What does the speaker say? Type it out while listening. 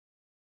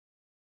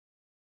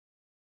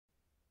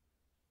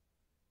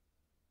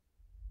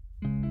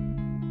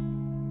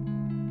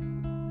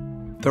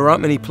There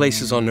aren't many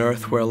places on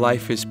earth where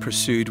life is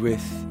pursued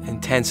with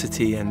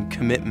intensity and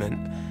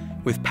commitment,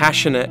 with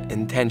passionate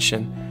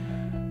intention,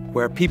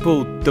 where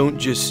people don't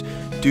just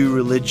do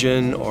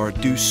religion or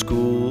do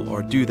school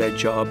or do their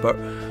job, but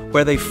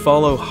where they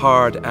follow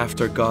hard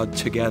after God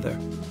together.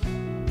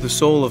 The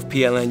soul of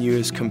PLNU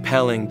is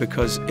compelling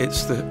because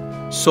it's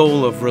the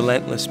soul of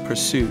relentless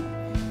pursuit.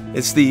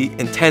 It's the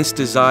intense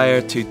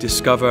desire to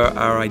discover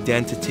our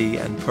identity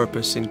and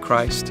purpose in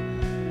Christ.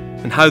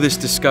 And how this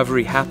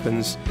discovery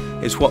happens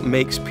is what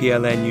makes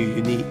PLNU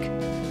unique.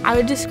 I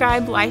would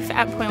describe life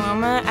at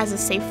Loma as a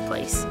safe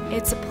place.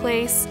 It's a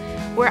place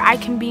where I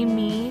can be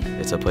me.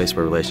 It's a place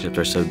where relationships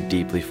are so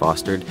deeply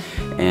fostered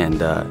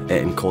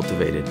and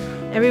cultivated.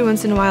 Every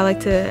once in a while I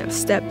like to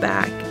step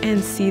back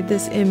and see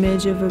this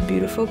image of a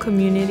beautiful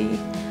community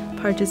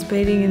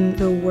participating in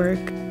the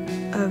work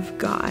of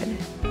God.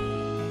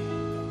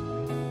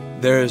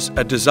 There's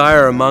a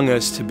desire among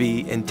us to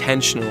be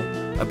intentional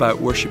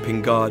about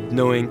worshiping God,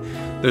 knowing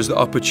there's the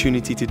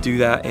opportunity to do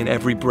that in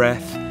every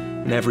breath,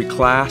 in every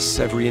class,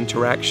 every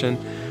interaction,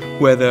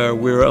 whether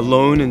we're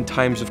alone in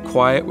times of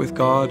quiet with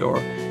God or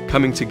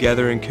coming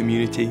together in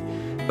community.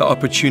 The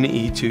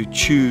opportunity to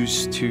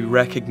choose to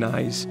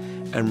recognize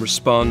and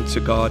respond to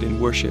God in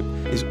worship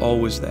is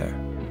always there.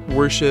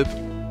 Worship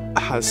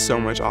has so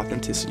much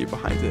authenticity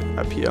behind it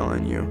at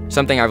PLNU.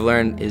 Something I've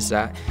learned is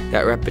that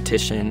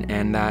repetition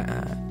and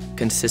that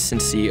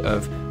consistency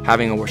of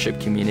having a worship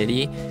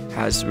community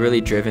has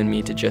really driven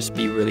me to just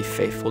be really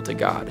faithful to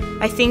God.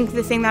 I think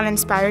the thing that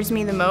inspires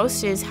me the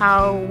most is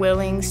how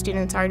willing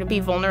students are to be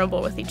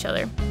vulnerable with each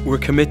other. We're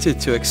committed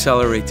to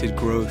accelerated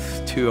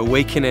growth, to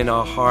awakening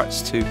our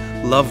hearts to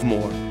love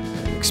more,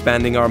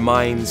 expanding our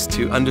minds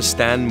to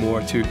understand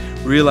more, to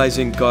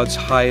realizing God's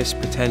highest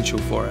potential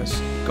for us,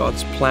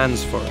 God's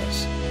plans for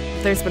us.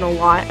 There's been a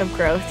lot of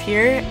growth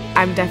here.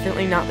 I'm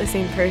definitely not the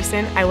same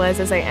person I was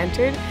as I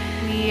entered.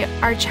 We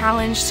are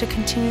challenged to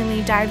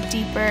continually dive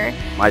deeper.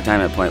 My time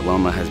at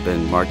Loma has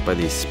been marked by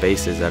these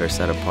spaces that are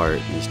set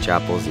apart, these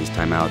chapels, these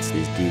timeouts,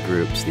 these D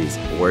groups, these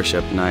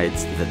worship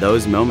nights.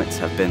 Those moments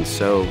have been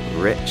so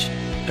rich.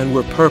 And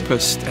we're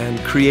purposed and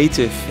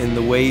creative in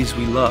the ways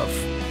we love,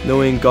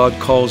 knowing God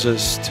calls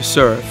us to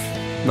serve,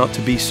 not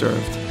to be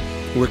served.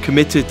 We're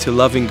committed to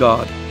loving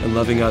God and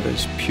loving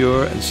others,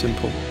 pure and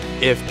simple.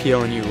 If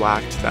PLNU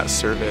lacked that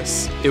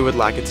service, it would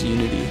lack its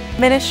unity.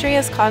 Ministry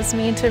has caused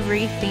me to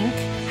rethink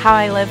how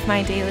I live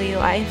my daily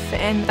life,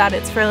 and that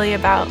it's really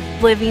about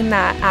living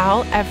that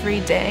out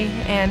every day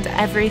and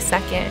every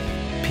second.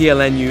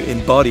 PLNU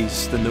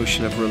embodies the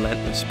notion of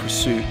relentless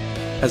pursuit.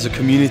 As a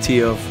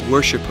community of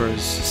worshipers,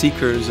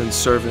 seekers, and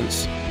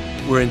servants,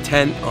 we're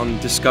intent on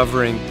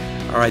discovering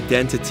our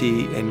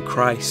identity in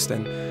Christ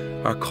and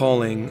our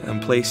calling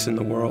and place in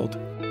the world.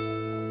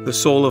 The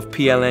soul of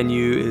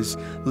PLNU is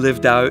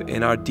lived out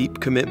in our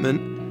deep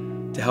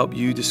commitment to help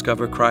you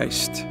discover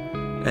Christ,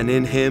 and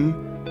in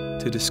Him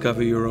to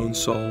discover your own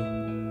soul.